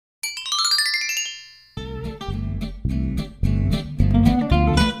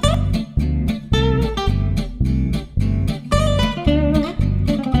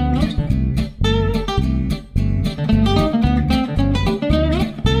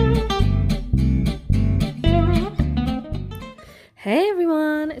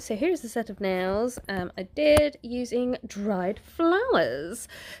so here's the set of nails I did using dried flowers.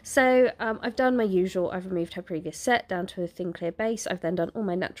 So I've done my usual, I've removed her previous set down to a thin clear base. I've then done all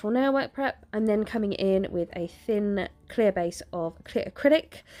my natural nail work prep. I'm then coming in with a thin clear base of clear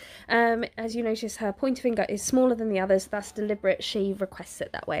acrylic. As you notice, her pointer finger is smaller than the others. That's deliberate. She requests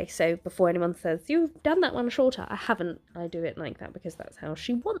it that way. So before anyone says, you've done that one shorter, I haven't. I do it like that because that's how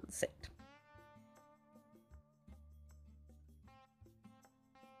she wants it.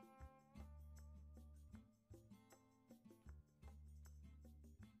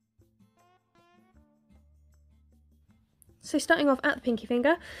 So starting off at the pinky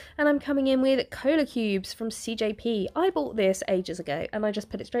finger, and I'm coming in with Cola Cubes from CJP. I bought this ages ago and I just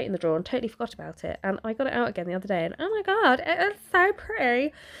put it straight in the drawer and totally forgot about it. And I got it out again the other day and oh my god, it is so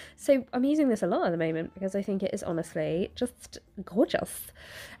pretty. So I'm using this a lot at the moment because I think it is honestly just gorgeous.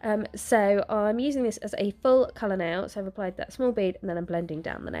 So I'm using this as a full colour nail. So I've applied that small bead and then I'm blending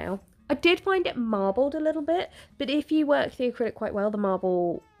down the nail. I did find it marbled a little bit, but if you work the acrylic quite well, the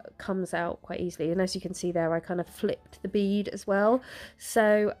marble comes out quite easily. And as you can see there, I kind of flipped the bead as well.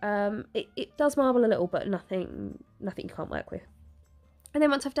 So it does marble a little, but nothing you can't work with. And then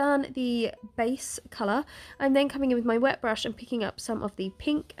once I've done the base colour, I'm then coming in with my wet brush and picking up some of the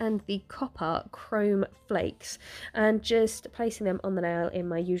pink and the copper chrome flakes and just placing them on the nail in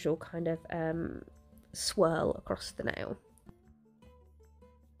my usual kind of swirl across the nail.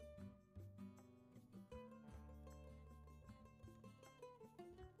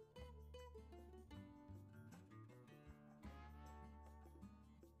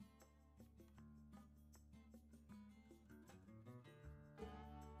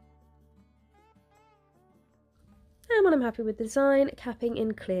 And when I'm happy with the design, capping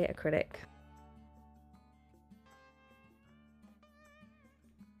in clear acrylic.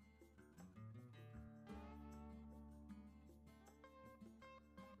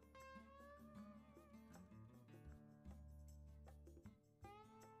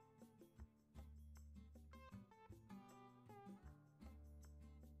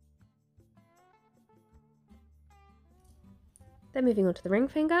 Then moving on to the ring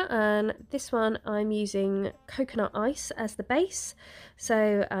finger, and this one I'm using coconut ice as the base.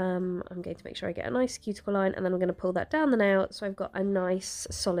 So I'm going to make sure I get a nice cuticle line and then I'm going to pull that down the nail so I've got a nice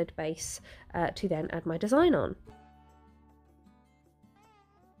solid base to then add my design on.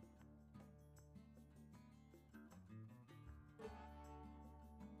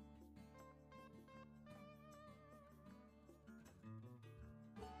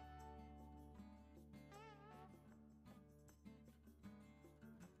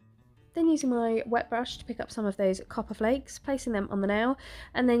 Then using my wet brush to pick up some of those copper flakes, placing them on the nail,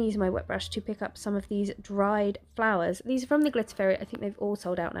 and then using my wet brush to pick up some of these dried flowers. These are from the Glitter Fairy. I think they've all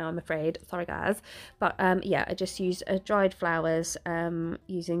sold out now, I'm afraid. Sorry guys. But yeah, I just used dried flowers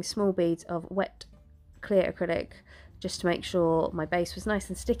using small beads of wet clear acrylic just to make sure my base was nice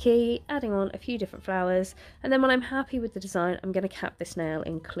and sticky, adding on a few different flowers. And then when I'm happy with the design, I'm going to cap this nail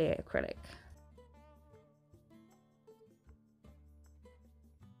in clear acrylic.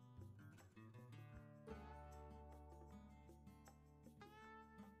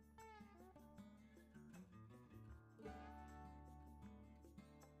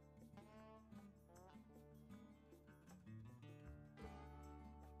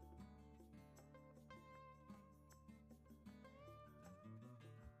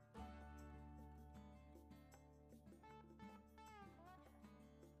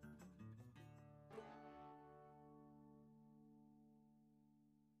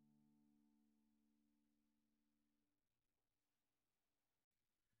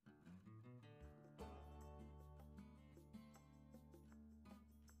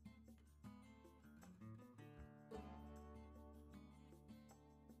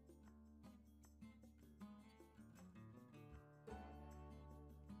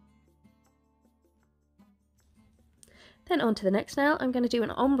 Then on to the next nail, I'm going to do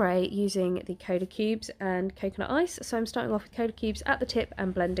an ombre using the Cola Cubes and coconut ice. So I'm starting off with Cola Cubes at the tip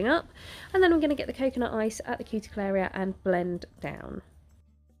and blending up, and then I'm going to get the coconut ice at the cuticle area and blend down.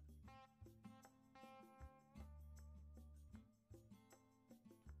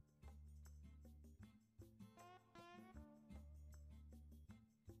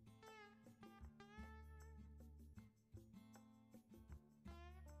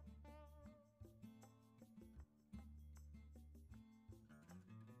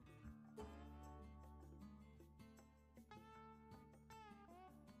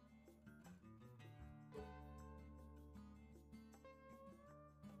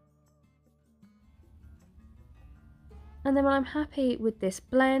 And then when I'm happy with this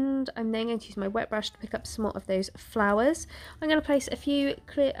blend, I'm then going to use my wet brush to pick up some more of those flowers. I'm going to place a few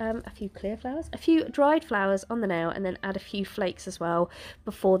dried flowers on the nail, and then add a few flakes as well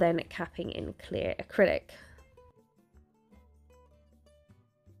before then capping in clear acrylic.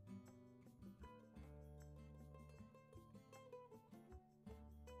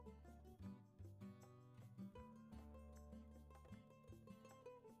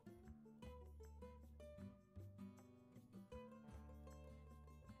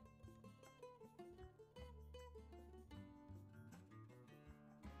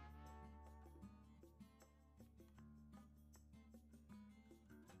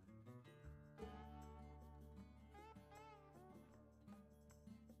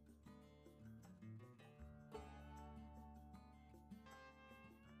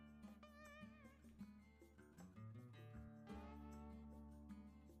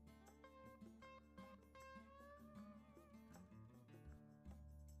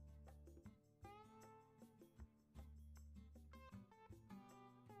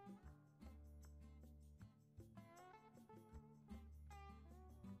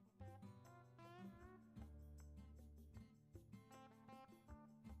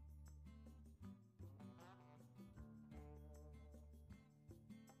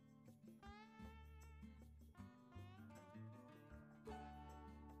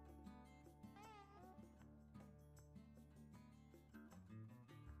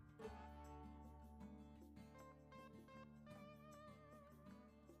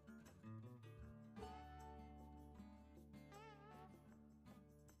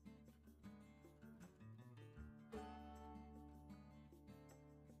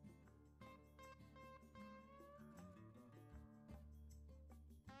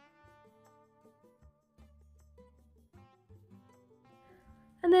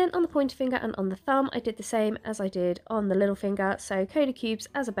 And then on the pointer finger and on the thumb, I did the same as I did on the little finger. So Cola Cubes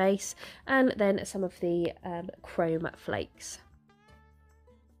as a base, and then some of the chrome flakes.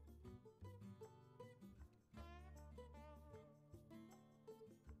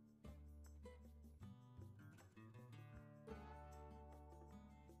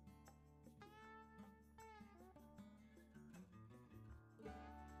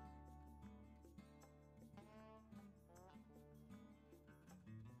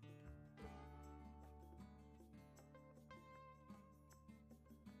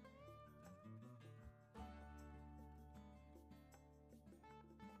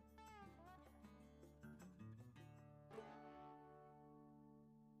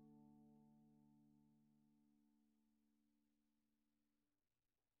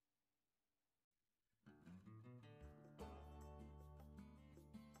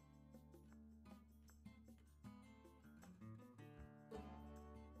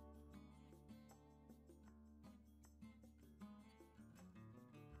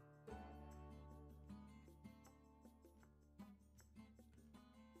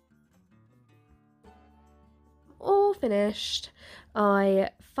 All finished. I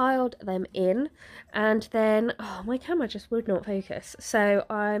filed them in, and then my camera just would not focus, so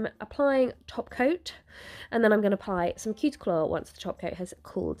I'm applying top coat, and then I'm going to apply some cuticle oil once the top coat has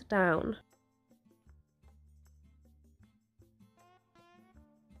cooled down.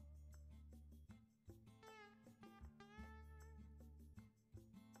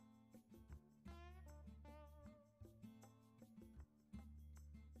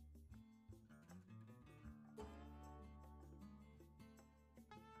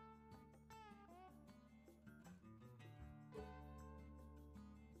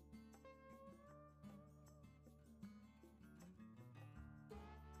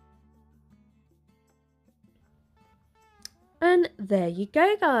 And there you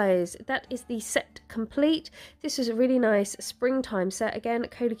go, guys. That is the set complete. This was a really nice springtime set. Again,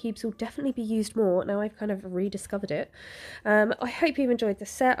 Cola Cubes will definitely be used more now I've kind of rediscovered it. I hope you've enjoyed the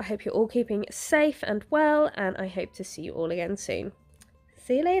set. I hope you're all keeping safe and well, and I hope to see you all again soon.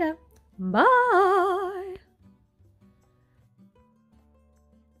 See you later. Bye.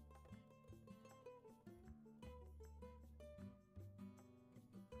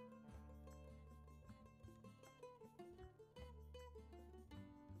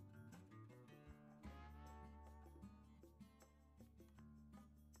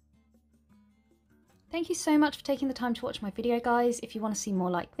 Thank you so much for taking the time to watch my video, guys. If you want to see more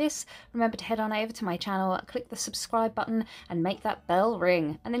like this, remember to head on over to my channel, click the subscribe button and make that bell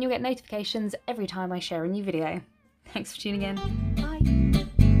ring, and then you'll get notifications every time I share a new video. Thanks for tuning in.